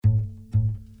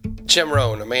Jim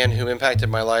Rohn, a man who impacted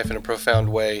my life in a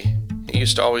profound way, he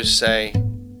used to always say,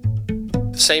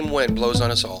 "The same wind blows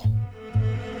on us all."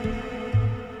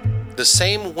 The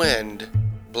same wind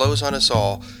blows on us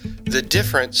all. The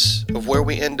difference of where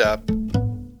we end up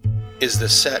is the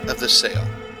set of the sail.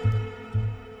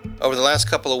 Over the last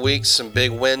couple of weeks, some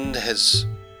big wind has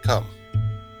come.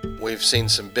 We've seen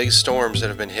some big storms that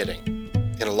have been hitting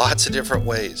in lots of different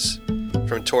ways,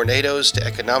 from tornadoes to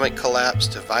economic collapse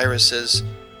to viruses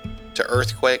to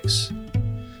earthquakes.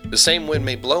 The same wind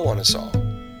may blow on us all,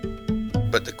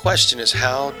 but the question is,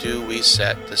 how do we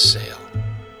set the sail?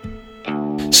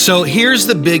 So here's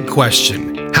the big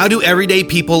question. How do everyday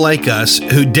people like us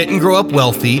who didn't grow up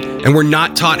wealthy and were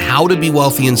not taught how to be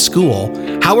wealthy in school,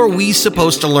 how are we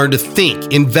supposed to learn to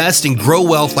think, invest, and grow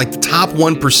wealth like the top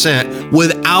 1%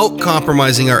 without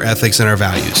compromising our ethics and our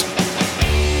values?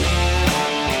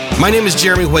 My name is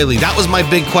Jeremy Whaley. That was my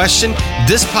big question.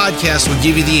 This podcast will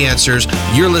give you the answers.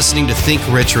 You're listening to Think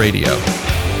Rich Radio.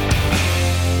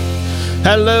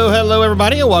 Hello,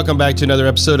 everybody, and welcome back to another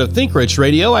episode of Think Rich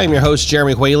Radio. I am your host,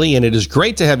 Jeremy Whaley, and it is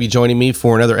great to have you joining me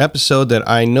for another episode that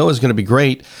I know is going to be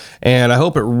great, and I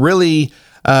hope it really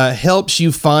helps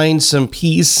you find some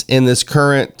peace in this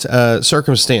current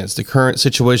circumstance, the current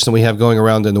situation that we have going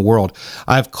around in the world.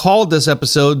 I've called this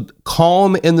episode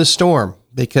Calm in the Storm,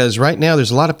 because right now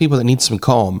there's a lot of people that need some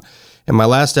calm. In my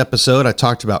last episode, I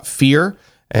talked about fear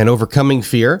and overcoming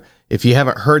fear. If you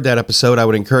haven't heard that episode, I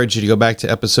would encourage you to go back to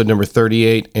episode number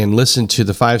 38 and listen to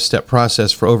the 5-step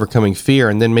process for overcoming fear,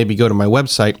 and then maybe go to my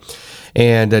website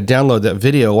and download that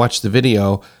video, watch the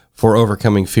video for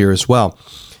overcoming fear as well.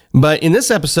 But in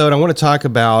this episode, I want to talk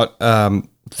about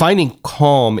finding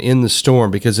calm in the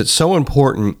storm, because it's so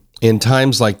important in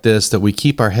times like this that we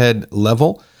keep our head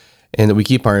level and that we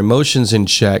keep our emotions in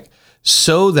check,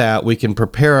 so that we can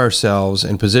prepare ourselves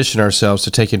and position ourselves to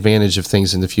take advantage of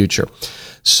things in the future.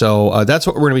 So that's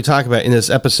what we're going to be talking about in this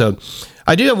episode.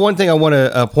 I do have one thing I want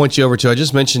to point you over to. I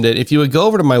just mentioned it. If you would go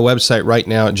over to my website right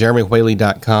now at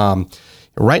jeremywhaley.com,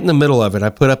 right in the middle of it, I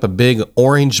put up a big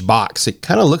orange box. It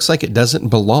kind of looks like it doesn't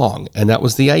belong, and that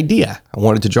was the idea. I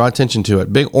wanted to draw attention to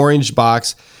it. Big orange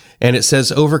box, and it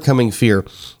says Overcoming Fear.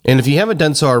 And if you haven't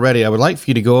done so already, I would like for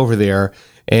you to go over there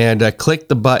and click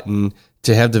the button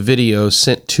to have the video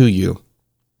sent to you,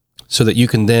 so that you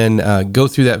can then go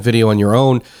through that video on your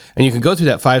own, and you can go through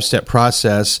that 5-step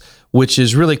process, which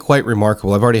is really quite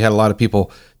remarkable. I've already had a lot of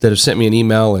people that have sent me an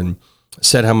email and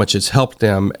said how much it's helped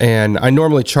them, and I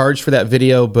normally charge for that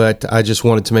video, but I just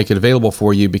wanted to make it available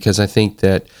for you because I think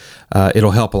that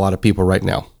it'll help a lot of people right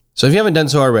now. So if you haven't done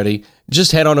so already,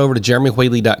 just head on over to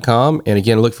jeremywhaley.com, and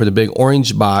again, look for the big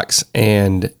orange box,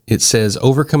 and it says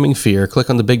Overcoming Fear. Click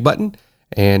on the big button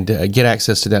and get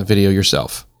access to that video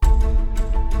yourself.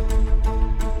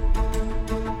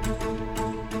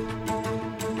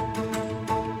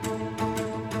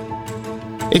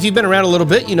 If you've been around a little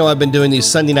bit, you know I've been doing these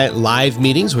Sunday night live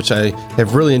meetings, which I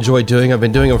have really enjoyed doing. I've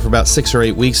been doing them for about 6 or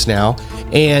 8 weeks now.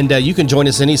 And you can join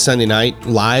us any Sunday night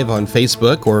live on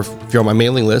Facebook, or if you're on my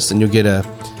mailing list, and you'll get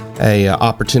a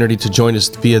opportunity to join us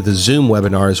via the Zoom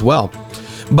webinar as well.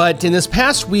 But in this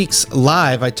past week's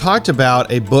live, I talked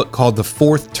about a book called The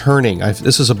Fourth Turning.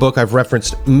 This is a book I've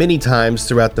referenced many times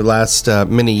throughout the last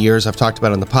many years. I've talked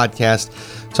about it on the podcast,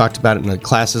 talked about it in the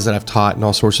classes that I've taught and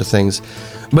all sorts of things.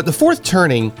 But The Fourth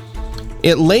Turning,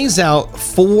 it lays out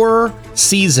 4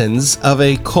 seasons of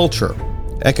a culture,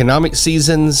 economic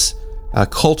seasons,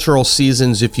 cultural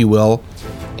seasons, if you will.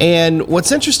 And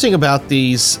what's interesting about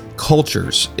these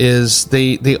cultures is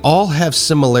they all have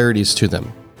similarities to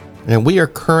them. And we are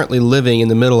currently living in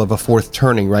the middle of a fourth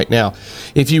turning right now.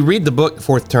 If you read the book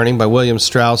Fourth Turning by William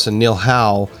Strauss and Neil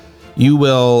Howe, you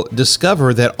will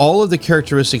discover that all of the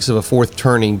characteristics of a fourth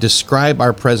turning describe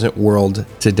our present world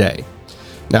today.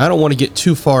 Now, I don't want to get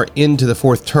too far into the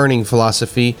fourth turning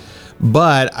philosophy,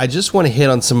 but I just want to hit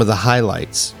on some of the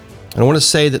highlights. I want to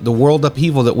say that the world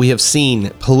upheaval that we have seen,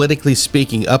 politically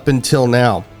speaking, up until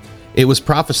now, it was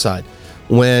prophesied.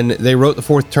 When they wrote The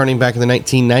Fourth Turning back in the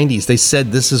 1990s, they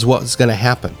said this is what's going to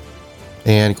happen.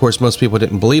 And of course, most people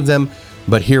didn't believe them,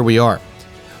 but here we are.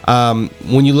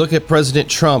 When you look at President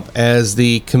Trump as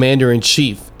the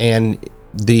commander-in-chief and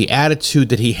the attitude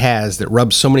that he has that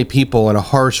rubs so many people in a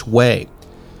harsh way,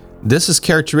 this is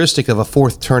characteristic of a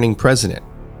fourth turning president.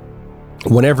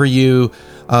 Whenever you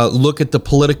look at the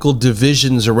political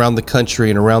divisions around the country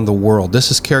and around the world,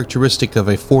 this is characteristic of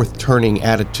a fourth turning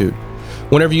attitude.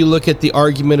 Whenever you look at the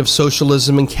argument of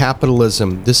socialism and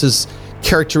capitalism, this is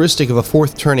characteristic of a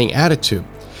fourth turning attitude.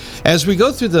 As we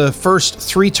go through the first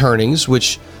 3 turnings,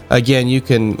 which again you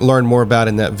can learn more about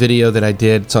in that video that I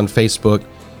did, it's on Facebook,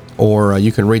 or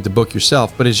you can read the book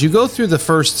yourself. But as you go through the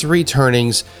first 3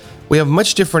 turnings, we have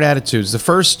much different attitudes. The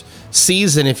first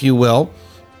season, if you will,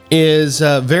 is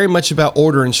very much about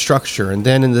order and structure. And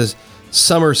then in the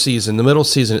summer season, the middle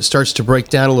season, it starts to break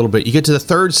down a little bit. You get to the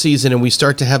 3rd season and we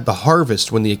start to have the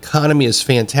harvest when the economy is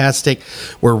fantastic.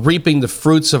 We're reaping the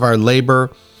fruits of our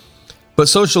labor. But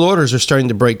social orders are starting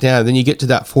to break down. Then you get to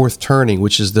that 4th turning,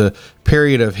 which is the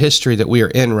period of history that we are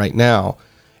in right now.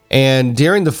 And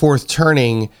during the 4th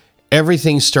turning,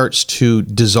 everything starts to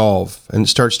dissolve and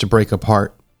starts to break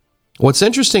apart. What's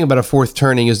interesting about a 4th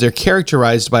turning is they're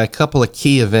characterized by a couple of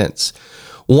key events.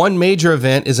 One major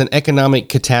event is an economic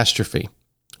catastrophe.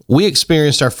 We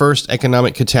experienced our first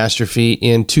economic catastrophe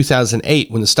in 2008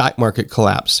 when the stock market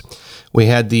collapsed. We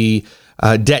had the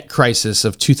debt crisis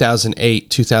of 2008,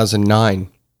 2009.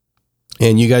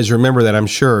 And you guys remember that, I'm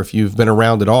sure, if you've been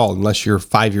around at all, unless you're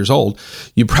 5 years old,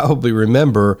 you probably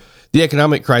remember the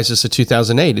economic crisis of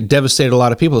 2008. It devastated a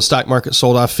lot of people. The stock market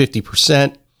sold off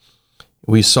 50%.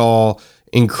 We saw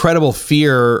incredible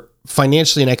fear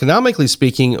financially and economically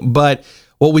speaking, but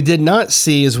what we did not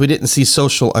see is we didn't see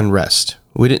social unrest.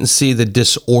 We didn't see the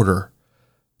disorder.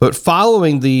 But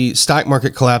following the stock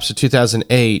market collapse of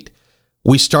 2008,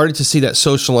 we started to see that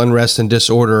social unrest and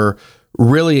disorder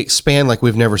really expand like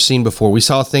we've never seen before. We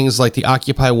saw things like the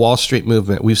Occupy Wall Street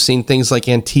movement. We've seen things like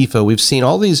Antifa. We've seen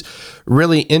all these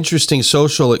really interesting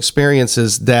social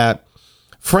experiences that,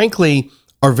 frankly,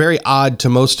 are very odd to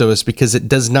most of us because it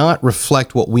does not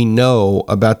reflect what we know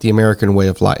about the American way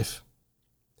of life.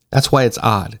 That's why it's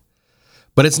odd.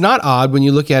 But it's not odd when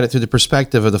you look at it through the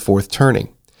perspective of the 4th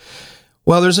turning.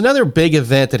 Well, there's another big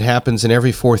event that happens in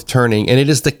every 4th turning, and it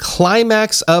is the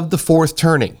climax of the 4th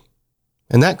turning.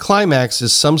 And that climax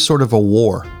is some sort of a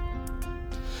war.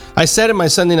 I said in my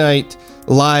Sunday night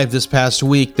live this past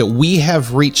week that we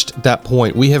have reached that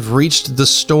point. We have reached the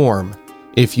storm,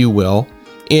 if you will,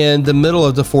 in the middle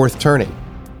of the 4th turning.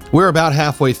 We're about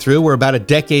halfway through. We're about a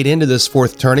decade into this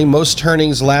 4th turning. Most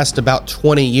turnings last about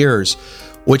 20 years,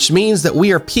 which means that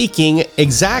we are peaking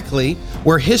exactly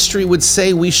where history would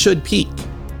say we should peak.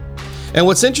 And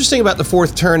what's interesting about the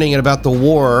 4th turning and about the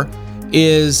war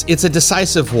is it's a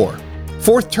decisive war.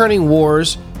 4th turning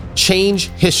wars change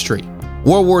history.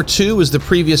 World War II was the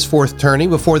previous 4th turning.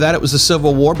 Before that, it was the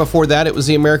Civil War. Before that, it was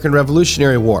the American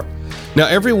Revolutionary War. Now,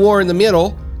 every war in the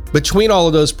middle, between all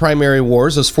of those primary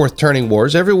wars, those 4th turning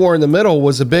wars, every war in the middle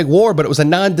was a big war, but it was a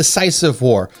non-decisive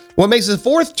war. What makes the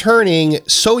 4th turning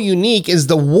so unique is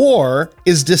the war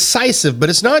is decisive, but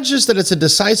it's not just that it's a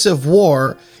decisive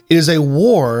war, it is a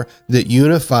war that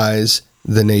unifies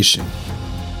the nation.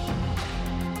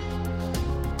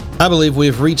 I believe we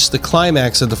have reached the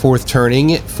climax of the 4th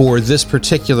turning for this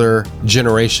particular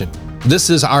generation.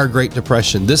 This is our Great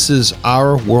Depression. This is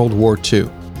our World War II.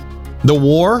 The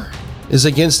war is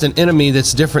against an enemy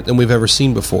that's different than we've ever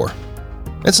seen before.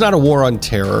 It's not a war on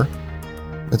terror.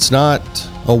 It's not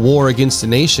a war against a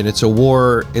nation. It's a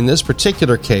war, in this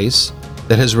particular case,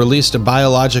 that has released a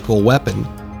biological weapon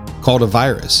called a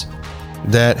virus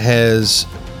that has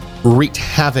wreaked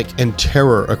havoc and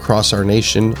terror across our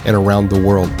nation and around the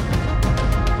world.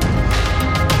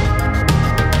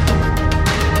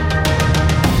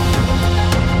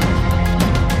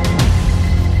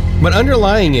 But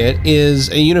underlying it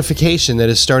is a unification that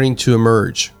is starting to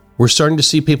emerge. We're starting to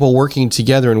see people working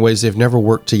together in ways they've never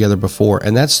worked together before,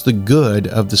 and that's the good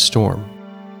of the storm.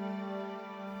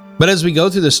 But as we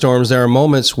go through the storms, there are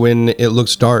moments when it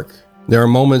looks dark. There are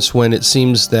moments when it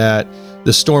seems that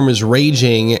the storm is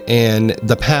raging and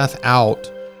the path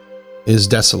out is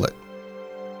desolate.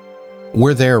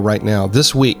 We're there right now.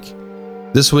 This week,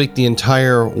 the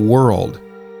entire world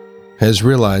has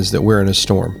realized that we're in a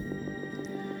storm.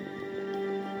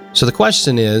 So the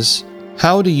question is,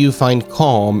 how do you find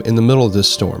calm in the middle of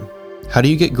this storm? How do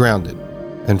you get grounded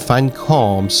and find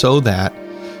calm so that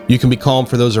you can be calm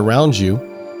for those around you,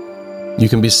 you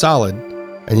can be solid,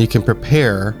 and you can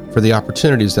prepare for the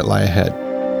opportunities that lie ahead?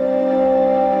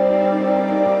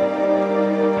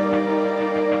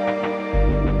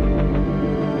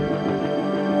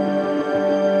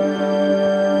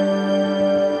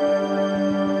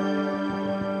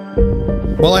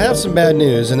 Well, I have some bad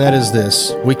news, and that is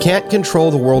this. We can't control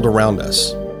the world around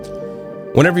us.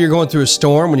 Whenever you're going through a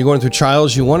storm, when you're going through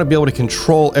trials, you want to be able to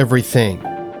control everything.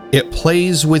 It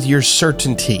plays with your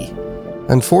certainty.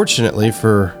 Unfortunately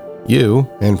for you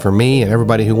and for me and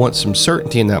everybody who wants some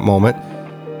certainty in that moment,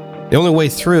 the only way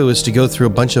through is to go through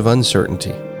a bunch of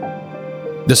uncertainty.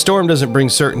 The storm doesn't bring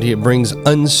certainty, it brings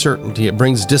uncertainty, it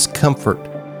brings discomfort.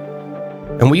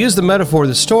 And we use the metaphor of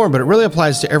the storm, but it really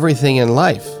applies to everything in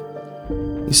life.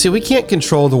 You see, we can't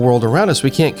control the world around us.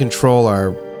 We can't control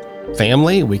our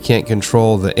family. We can't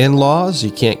control the in-laws.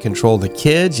 You can't control the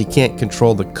kids. You can't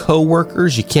control the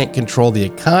co-workers. You can't control the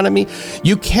economy.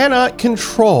 You cannot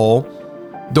control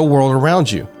the world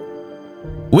around you.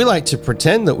 We like to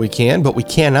pretend that we can, but we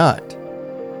cannot.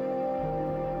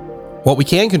 What we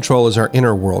can control is our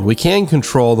inner world. We can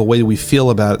control the way we feel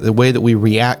about it, the way that we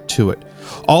react to it.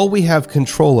 All we have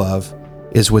control of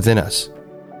is within us.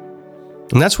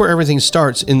 And that's where everything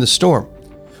starts, in the storm.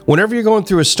 Whenever you're going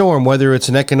through a storm, whether it's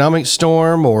an economic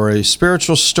storm or a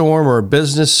spiritual storm or a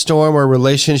business storm or a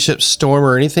relationship storm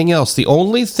or anything else, the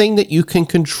only thing that you can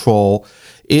control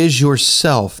is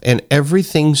yourself, and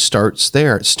everything starts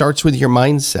there. It starts with your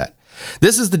mindset.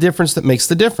 This is the difference that makes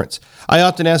the difference. I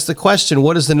often ask the question,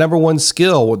 what is the number one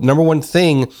skill, number one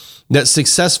thing that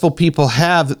successful people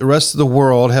have that the rest of the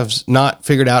world has not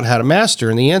figured out how to master?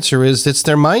 And the answer is it's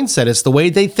their mindset. It's the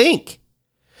way they think.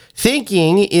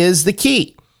 Thinking is the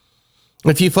key.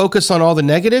 If you focus on all the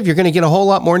negative, you're going to get a whole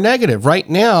lot more negative. Right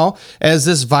now, as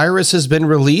this virus has been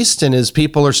released and as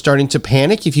people are starting to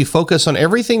panic, if you focus on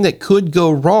everything that could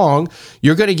go wrong,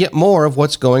 you're going to get more of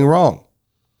what's going wrong.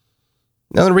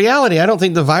 Now, in reality, I don't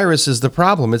think the virus is the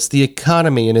problem. It's the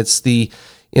economy and it's the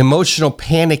emotional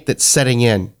panic that's setting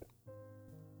in.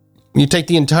 You take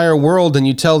the entire world and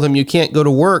you tell them you can't go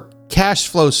to work, cash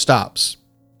flow stops.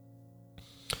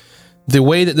 The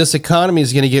way that this economy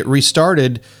is going to get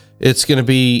restarted, it's going to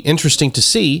be interesting to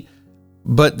see,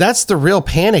 but that's the real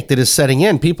panic that is setting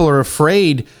in. People are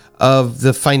afraid of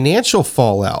the financial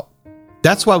fallout.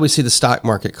 That's why we see the stock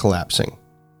market collapsing.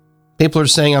 People are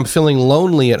saying, I'm feeling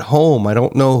lonely at home. I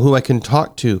don't know who I can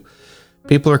talk to.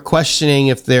 People are questioning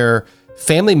if their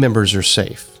family members are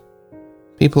safe.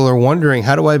 People are wondering,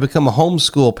 how do I become a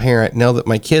homeschool parent now that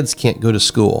my kids can't go to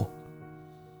school?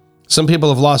 Some people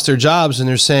have lost their jobs and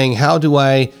they're saying, how do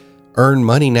I earn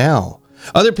money now?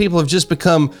 Other people have just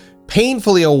become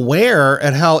painfully aware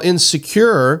at how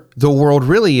insecure the world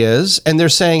really is. And they're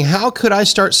saying, how could I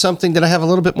start something that I have a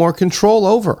little bit more control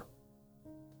over?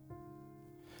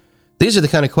 These are the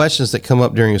kind of questions that come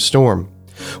up during a storm.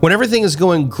 When everything is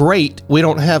going great, we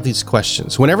don't have these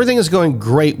questions. When everything is going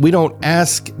great, we don't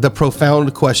ask the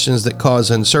profound questions that cause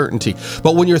uncertainty.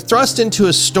 But when you're thrust into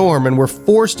a storm and we're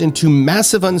forced into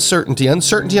massive uncertainty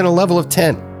on a level of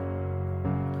 10,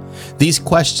 these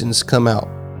questions come out.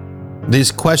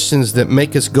 These questions that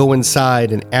make us go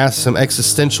inside and ask some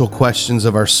existential questions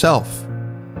of ourselves.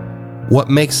 What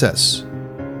makes us?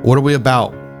 What are we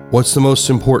about? What's the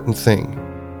most important thing?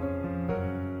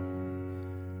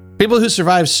 People who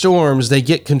survive storms, they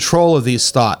get control of these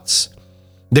thoughts.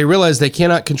 They realize they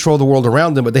cannot control the world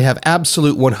around them, but they have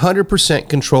absolute 100%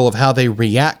 control of how they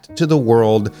react to the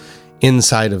world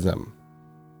inside of them.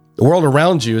 The world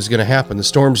around you is going to happen. The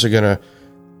storms are going to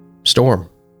storm.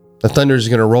 The thunder is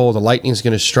going to roll. The lightning is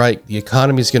going to strike. The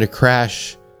economy is going to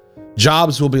crash.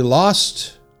 Jobs will be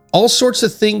lost. All sorts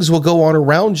of things will go on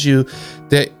around you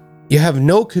that you have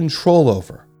no control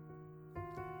over.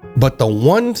 But the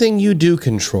one thing you do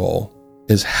control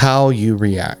is how you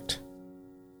react.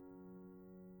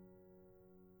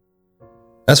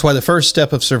 That's why the first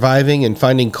step of surviving and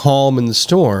finding calm in the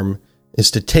storm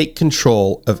is to take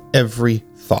control of every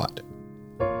thought.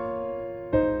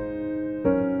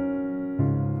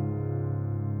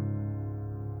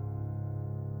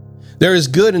 There is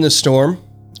good in the storm.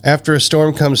 After a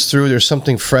storm comes through, there's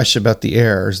something fresh about the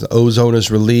air. As the ozone is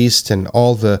released and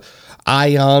all the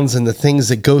ions and the things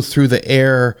that go through the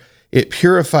air, it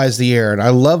purifies the air. And I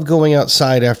love going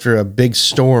outside after a big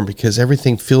storm because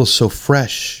everything feels so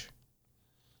fresh.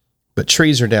 But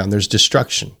trees are down. There's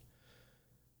destruction.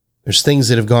 There's things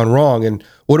that have gone wrong. And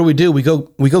what do? We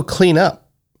go clean up.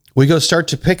 We go start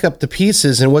to pick up the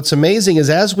pieces. And what's amazing is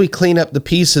as we clean up the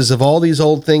pieces of all these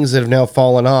old things that have now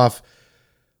fallen off,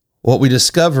 what we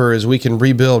discover is we can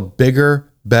rebuild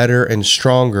bigger, better, and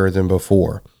stronger than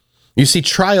before. You see,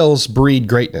 trials breed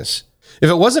greatness.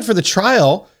 If it wasn't for the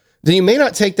trial, then you may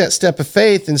not take that step of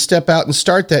faith and step out and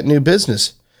start that new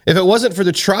business. If it wasn't for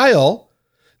the trial,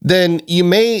 then you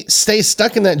may stay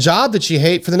stuck in that job that you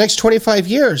hate for the next 25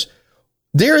 years.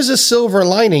 There is a silver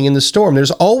lining in the storm.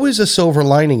 There's always a silver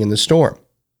lining in the storm.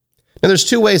 Now, there's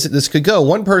two ways that this could go.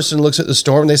 One person looks at the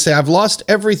storm and they say, I've lost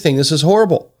everything. This is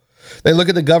horrible. They look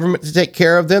at the government to take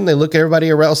care of them. They look at everybody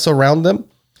else around them.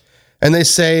 And they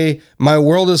say, my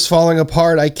world is falling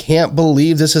apart. I can't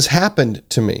believe this has happened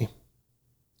to me.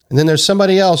 And then there's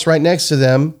somebody else right next to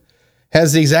them,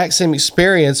 has the exact same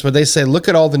experience, but they say, look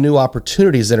at all the new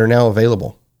opportunities that are now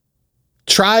available.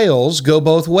 Trials go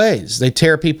both ways. They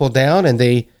tear people down and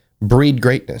they breed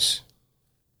greatness.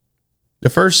 The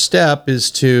first step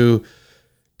is to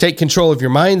take control of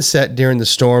your mindset during the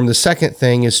storm, the second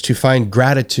thing is to find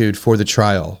gratitude for the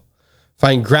trial.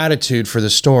 Find gratitude for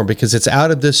the storm, because it's out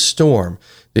of this storm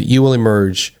that you will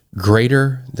emerge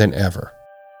greater than ever.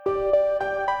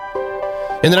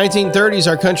 In the 1930s,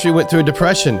 our country went through a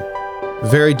depression, a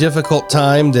very difficult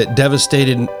time that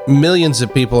devastated millions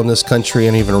of people in this country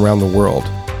and even around the world.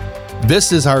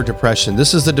 This is our depression.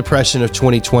 This is the depression of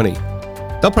 2020.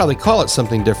 They'll probably call it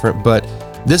something different, but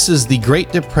this is the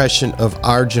Great Depression of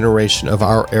our generation, of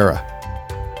our era.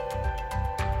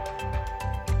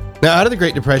 Now, out of the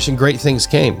Great Depression, great things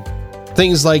came.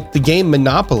 Things like the game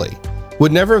Monopoly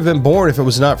would never have been born if it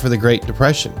was not for the Great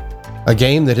Depression. A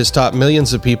game that has taught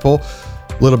millions of people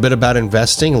a little bit about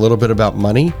investing, a little bit about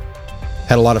money,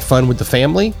 had a lot of fun with the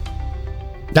family.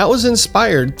 That was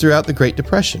inspired throughout the Great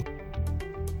Depression.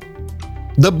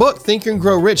 The book Think and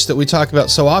Grow Rich that we talk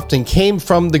about so often came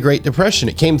from the Great Depression.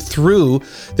 It came through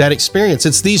that experience.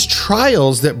 It's these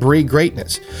trials that breed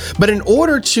greatness. But in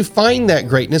order to find that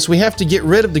greatness, we have to get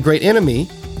rid of the great enemy.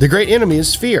 The great enemy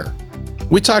is fear.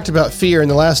 We talked about fear in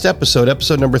the last episode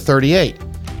number 38.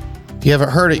 If you haven't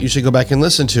heard it, you should go back and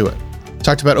listen to it.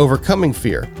 Talked about overcoming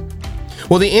fear.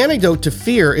 Well, the antidote to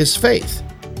fear is faith.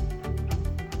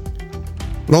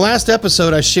 In the last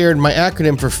episode, I shared my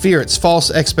acronym for fear. It's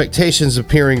false expectations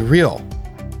appearing real.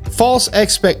 False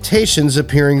expectations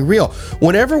appearing real.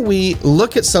 Whenever we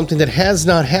look at something that has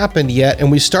not happened yet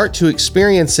and we start to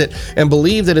experience it and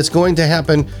believe that it's going to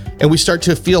happen, and we start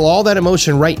to feel all that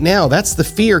emotion right now, that's the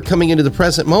fear coming into the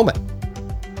present moment.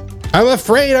 I'm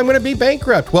afraid I'm going to be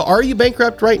bankrupt. Well, are you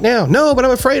bankrupt right now? No, but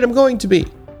I'm afraid I'm going to be.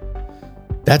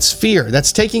 That's fear.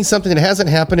 That's taking something that hasn't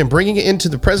happened and bringing it into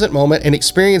the present moment and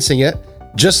experiencing it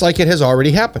just like it has already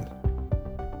happened.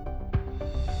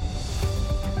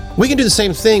 We can do the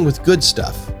same thing with good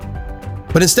stuff.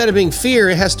 But instead of being fear,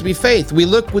 it has to be faith. We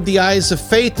look with the eyes of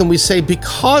faith and we say,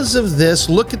 because of this,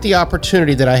 look at the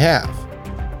opportunity that I have.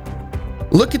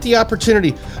 Look at the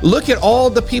opportunity. Look at all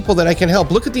the people that I can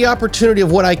help. Look at the opportunity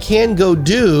of what I can go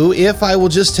do if I will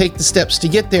just take the steps to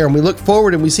get there. And we look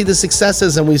forward and we see the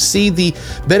successes and we see the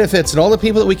benefits and all the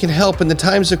people that we can help in the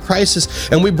times of crisis.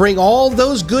 And we bring all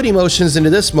those good emotions into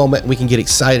this moment and we can get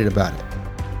excited about it.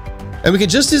 And we could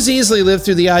just as easily live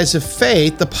through the eyes of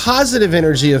faith, the positive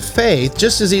energy of faith,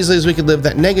 just as easily as we could live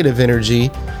that negative energy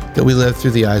that we live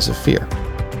through the eyes of fear.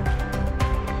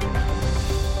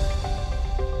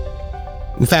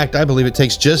 In fact, I believe it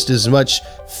takes just as much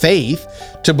faith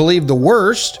to believe the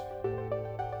worst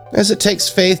as it takes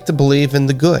faith to believe in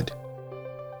the good.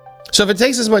 So if it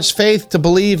takes as much faith to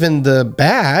believe in the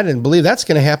bad and believe that's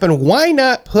going to happen, why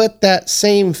not put that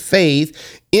same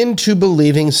faith into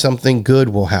believing something good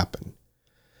will happen?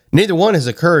 Neither one has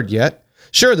occurred yet.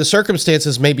 Sure, the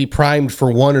circumstances may be primed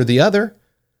for one or the other,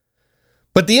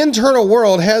 but the internal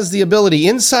world has the ability,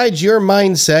 inside your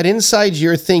mindset, inside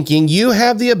your thinking, you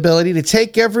have the ability to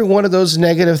take every one of those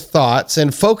negative thoughts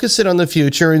and focus it on the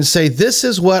future and say, this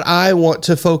is what I want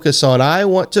to focus on. I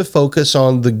want to focus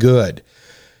on the good.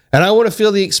 And I want to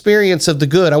feel the experience of the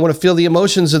good. I want to feel the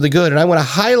emotions of the good. And I want to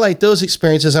highlight those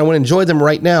experiences. I want to enjoy them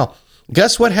right now.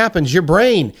 Guess what happens? Your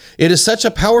brain, it is such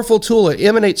a powerful tool. It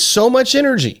emanates so much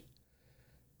energy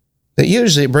that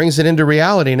usually it brings it into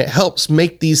reality and it helps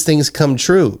make these things come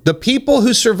true. The people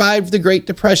who survived the Great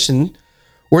Depression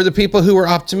were the people who were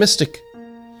optimistic.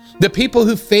 The people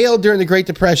who failed during the Great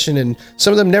Depression, and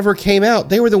some of them never came out,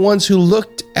 they were the ones who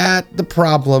looked at the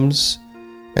problems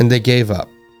and they gave up.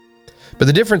 But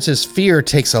the difference is fear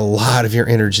takes a lot of your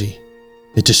energy.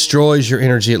 It destroys your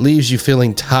energy. It leaves you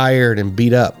feeling tired and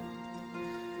beat up.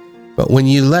 But when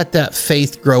you let that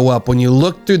faith grow up, when you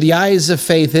look through the eyes of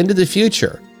faith into the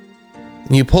future,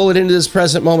 and you pull it into this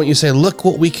present moment, you say, look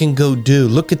what we can go do.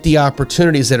 Look at the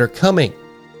opportunities that are coming.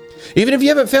 Even if you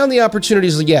haven't found the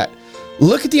opportunities yet,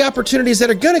 look at the opportunities that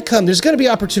are going to come. There's going to be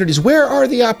opportunities. Where are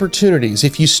the opportunities?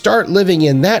 If you start living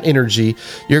in that energy,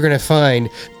 you're going to find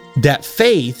that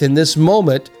faith in this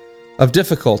moment of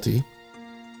difficulty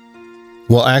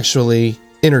will actually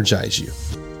energize you.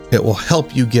 It will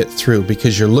help you get through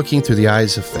because you're looking through the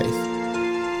eyes of faith.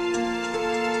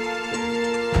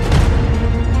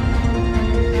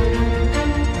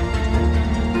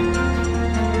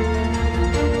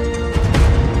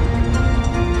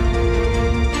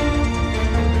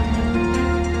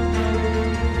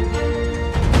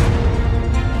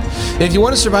 If you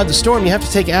want to survive the storm, you have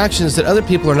to take actions that other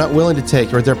people are not willing to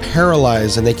take, or they're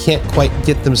paralyzed and they can't quite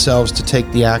get themselves to take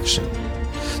the action.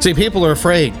 See, people are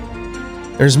afraid.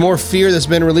 There's more fear that's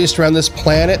been released around this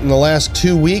planet in the last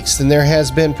 2 weeks than there has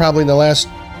been probably in the last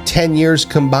 10 years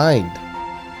combined.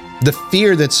 The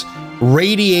fear that's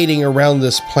radiating around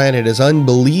this planet is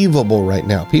unbelievable right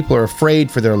now. People are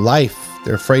afraid for their life.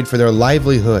 They're afraid for their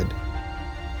livelihood.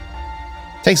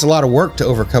 It takes a lot of work to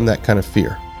overcome that kind of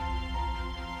fear.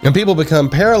 And people become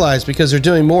paralyzed because they're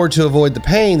doing more to avoid the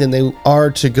pain than they are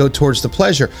to go towards the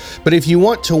pleasure. But if you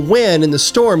want to win in the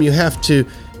storm, you have to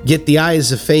get the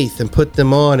eyes of faith and put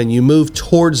them on, and you move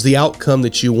towards the outcome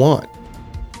that you want.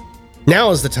 Now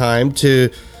is the time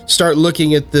to start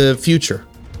looking at the future.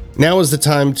 Now is the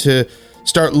time to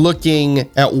start looking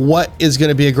at what is going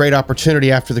to be a great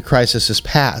opportunity after the crisis is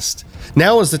past.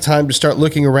 Now is the time to start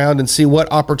looking around and see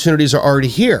what opportunities are already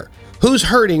here. Who's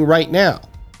hurting right now?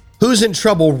 Who's in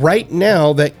trouble right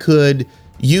now that could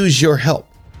use your help?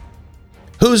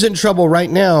 Who's in trouble right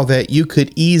now that you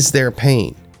could ease their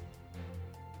pain?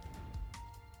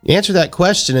 You answer that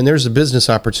question and there's a business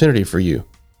opportunity for you.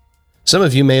 Some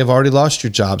of you may have already lost your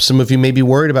job. Some of you may be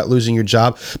worried about losing your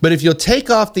job. But if you'll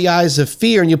take off the eyes of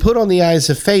fear and you put on the eyes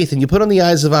of faith and you put on the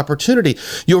eyes of opportunity,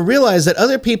 you'll realize that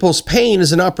other people's pain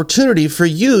is an opportunity for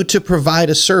you to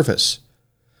provide a service.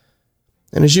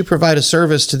 And as you provide a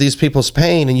service to these people's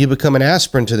pain and you become an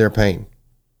aspirin to their pain,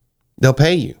 they'll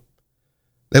pay you.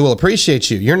 They will appreciate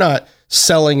you. You're not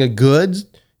selling a good.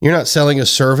 You're not selling a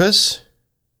service.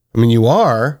 I mean, you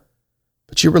are,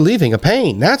 but you're relieving a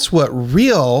pain. That's what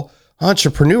real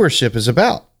entrepreneurship is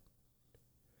about.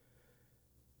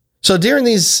 So during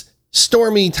these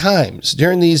stormy times,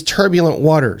 during these turbulent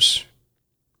waters,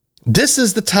 this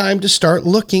is the time to start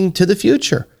looking to the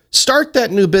future. Start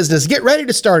that new business. Get ready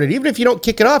to start it. Even if you don't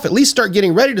kick it off, at least start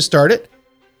getting ready to start it.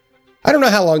 I don't know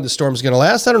how long the storm's going to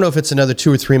last. I don't know if it's another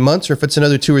 2 or 3 months or if it's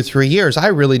another 2 or 3 years. I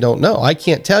really don't know. I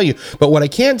can't tell you. But what I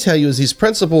can tell you is these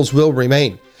principles will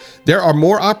remain. There are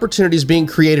more opportunities being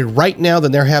created right now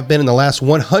than there have been in the last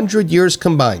 100 years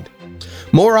combined.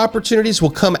 More opportunities will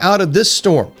come out of this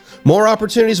storm. More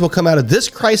opportunities will come out of this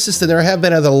crisis than there have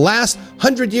been in the last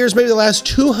 100 years, maybe the last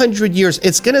 200 years.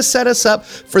 It's going to set us up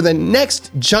for the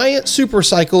next giant super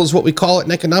cycle, is what we call it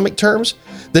in economic terms.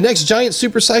 The next giant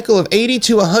super cycle of 80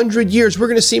 to 100 years. We're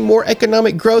going to see more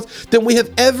economic growth than we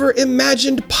have ever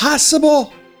imagined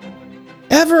possible.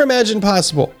 Ever imagined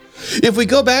possible. If we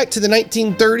go back to the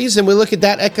 1930s and we look at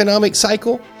that economic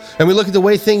cycle and we look at the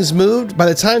way things moved, by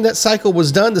the time that cycle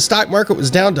was done, the stock market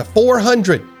was down to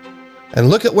 400. And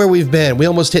look at where we've been. We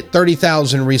almost hit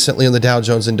 30,000 recently in the Dow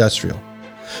Jones Industrial.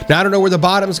 Now, I don't know where the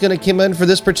bottom is going to come in for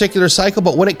this particular cycle,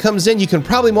 but when it comes in, you can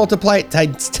probably multiply it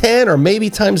times 10 or maybe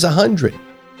times 100.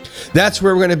 That's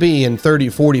where we're going to be in 30,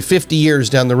 40, 50 years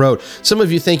down the road. Some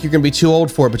of you think you're going to be too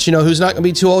old for it, but you know who's not going to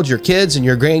be too old? Your kids and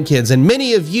your grandkids. And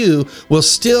many of you will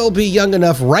still be young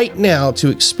enough right now to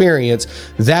experience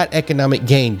that economic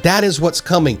gain. That is what's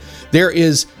coming. There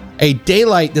is a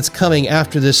daylight that's coming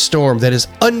after this storm that is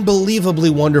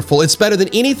unbelievably wonderful. It's better than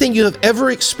anything you have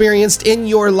ever experienced in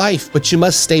your life, but you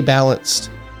must stay balanced.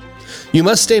 You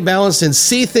must stay balanced and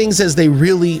see things as they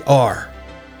really are.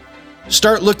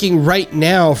 Start looking right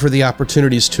now for the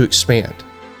opportunities to expand.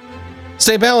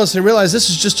 Stay balanced and realize this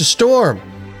is just a storm.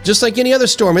 Just like any other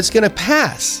storm, it's going to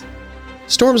pass.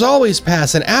 Storms always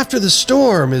pass, and after the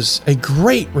storm is a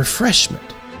great refreshment.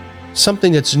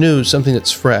 Something that's new, something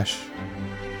that's fresh.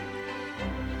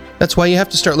 That's why you have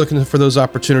to start looking for those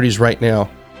opportunities right now.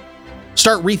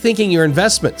 Start rethinking your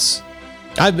investments.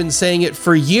 I've been saying it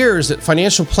for years that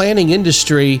financial planning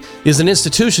industry is an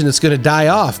institution that's going to die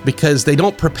off because they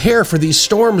don't prepare for these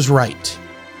storms right.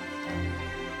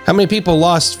 How many people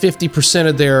lost 50%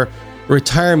 of their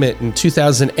retirement in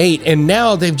 2008 and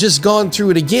now they've just gone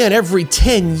through it again every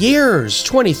 10 years,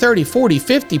 20, 30, 40,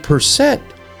 50%.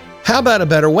 How about a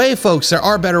better way, folks? There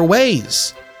are better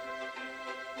ways.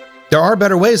 There are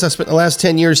better ways. I spent the last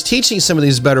 10 years teaching some of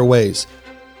these better ways.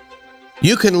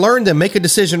 You can learn them, make a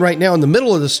decision right now in the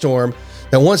middle of the storm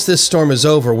that once this storm is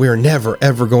over, we are never,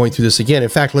 ever going through this again. In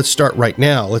fact, let's start right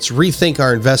now. Let's rethink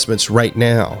our investments right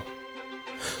now.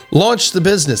 Launch the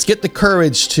business. Get the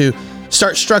courage to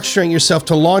start structuring yourself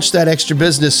to launch that extra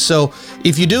business. So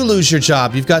if you do lose your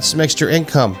job, you've got some extra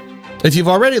income. If you've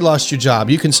already lost your job,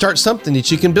 you can start something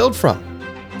that you can build from.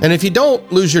 And if you don't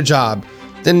lose your job,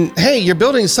 then hey, you're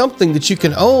building something that you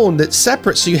can own that's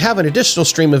separate so you have an additional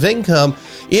stream of income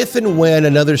if and when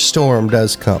another storm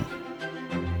does come.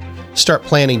 Start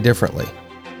planning differently.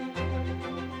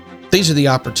 These are the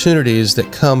opportunities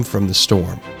that come from the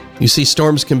storm. You see,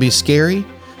 storms can be scary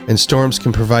and storms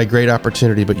can provide great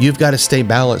opportunity, but you've got to stay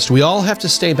balanced. We all have to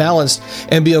stay balanced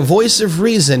and be a voice of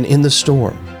reason in the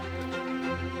storm.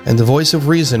 And the voice of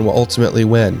reason will ultimately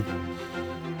win.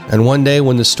 And one day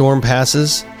when the storm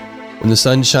passes, when the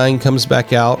sunshine comes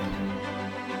back out,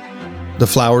 the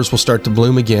flowers will start to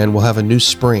bloom again. We'll have a new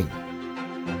spring.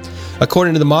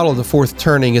 According to the model of the fourth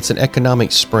turning, it's an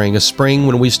economic spring, a spring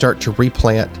when we start to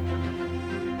replant.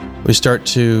 We start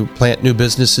to plant new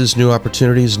businesses, new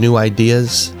opportunities, new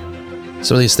ideas.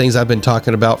 Some of these things I've been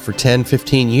talking about for 10,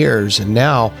 15 years, and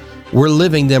now we're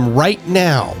living them right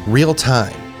now, real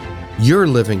time. You're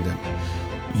living them.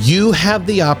 You have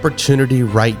the opportunity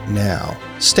right now.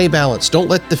 Stay balanced. Don't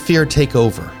let the fear take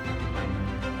over.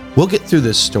 We'll get through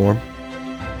this storm.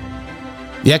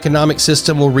 The economic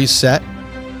system will reset.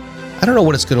 I don't know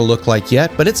what it's going to look like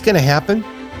yet, but it's going to happen.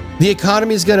 The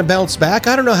economy is going to bounce back.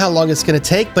 I don't know how long it's going to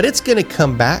take, but it's going to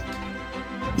come back.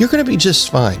 You're going to be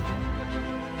just fine.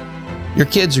 Your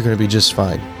kids are going to be just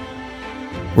fine.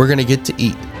 We're going to get to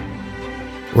eat.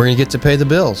 We're going to get to pay the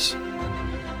bills.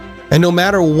 And no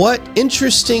matter what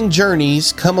interesting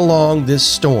journeys come along this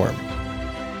storm,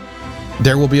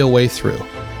 there will be a way through.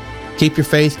 Keep your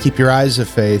faith, keep your eyes of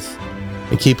faith,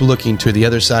 and keep looking to the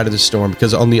other side of the storm,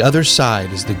 because on the other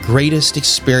side is the greatest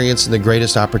experience and the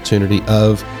greatest opportunity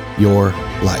of your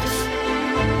life.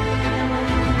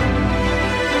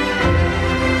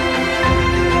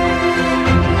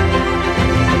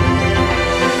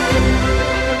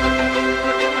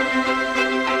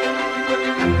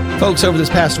 Folks, over this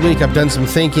past week, I've done some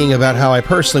thinking about how I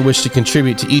personally wish to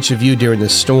contribute to each of you during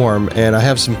this storm, and I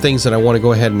have some things that I want to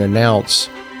go ahead and announce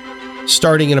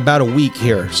starting in about a week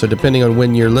here. So depending on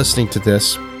when you're listening to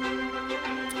this,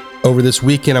 over this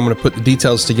weekend, I'm going to put the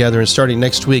details together, and starting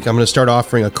next week, I'm going to start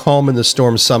offering a Calm in the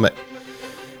Storm Summit.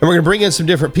 And we're going to bring in some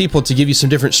different people to give you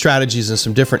some different strategies and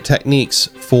some different techniques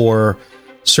for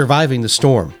surviving the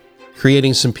storm,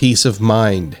 creating some peace of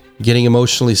mind, getting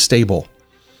emotionally stable,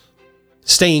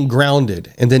 staying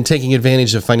grounded, and then taking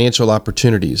advantage of financial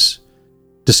opportunities,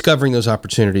 discovering those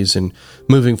opportunities and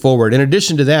moving forward. In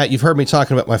addition to that, you've heard me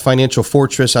talking about my financial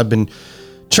fortress. I've been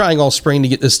trying all spring to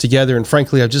get this together, and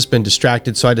frankly, I've just been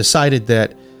distracted. So I decided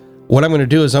that what I'm going to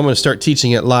do is I'm going to start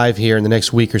teaching it live here in the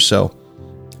next week or so.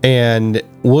 And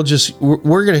we're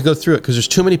going to go through it because there's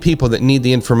too many people that need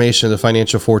the information of the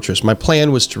financial fortress. My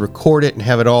plan was to record it and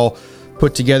have it all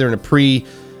put together in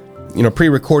a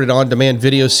pre-recorded on-demand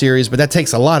video series, but that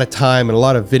takes a lot of time and a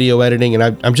lot of video editing, and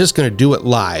I'm just going to do it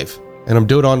live. And I'm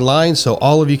doing it online so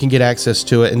all of you can get access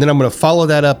to it. And then I'm going to follow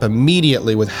that up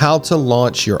immediately with how to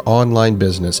launch your online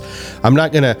business. I'm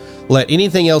not going to let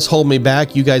anything else hold me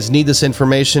back. You guys need this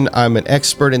information. I'm an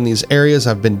expert in these areas.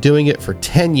 I've been doing it for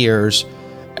 10 years.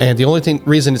 And the only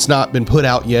reason it's not been put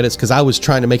out yet is because I was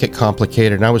trying to make it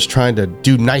complicated and I was trying to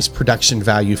do nice production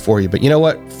value for you. But you know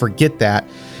what? Forget that.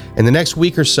 In the next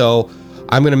week or so,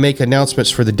 I'm going to make announcements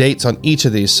for the dates on each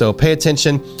of these. So pay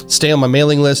attention, stay on my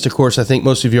mailing list. Of course, I think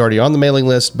most of you are already on the mailing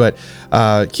list, but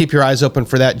keep your eyes open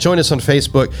for that. Join us on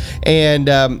Facebook. And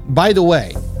by the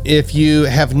way, if you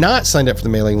have not signed up for the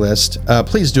mailing list,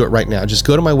 please do it right now. Just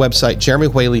go to my website,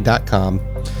 jeremywhaley.com,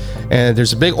 and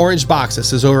there's a big orange box that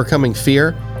says Overcoming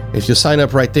Fear. If you sign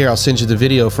up right there, I'll send you the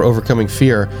video for Overcoming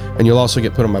Fear, and you'll also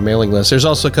get put on my mailing list. There's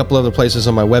also a couple other places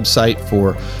on my website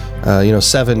for,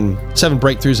 7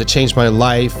 breakthroughs that changed my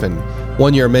life, and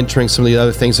 1 year mentoring, some of the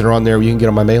other things that are on there you can get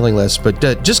on my mailing list. But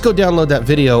just go download that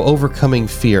video, Overcoming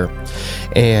Fear,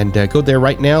 and go there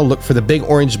right now. Look for the big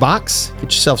orange box. Get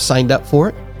yourself signed up for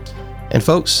it. And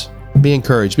folks, be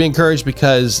encouraged. Be encouraged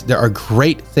because there are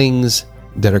great things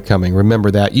that are coming. Remember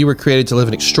that. You were created to live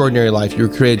an extraordinary life. You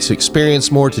were created to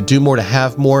experience more, to do more, to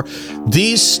have more.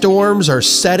 These storms are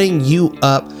setting you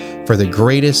up for the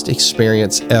greatest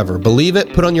experience ever. Believe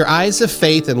it, put on your eyes of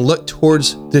faith, and look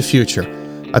towards the future.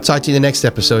 I'll talk to you in the next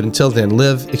episode. Until then,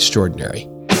 live extraordinary.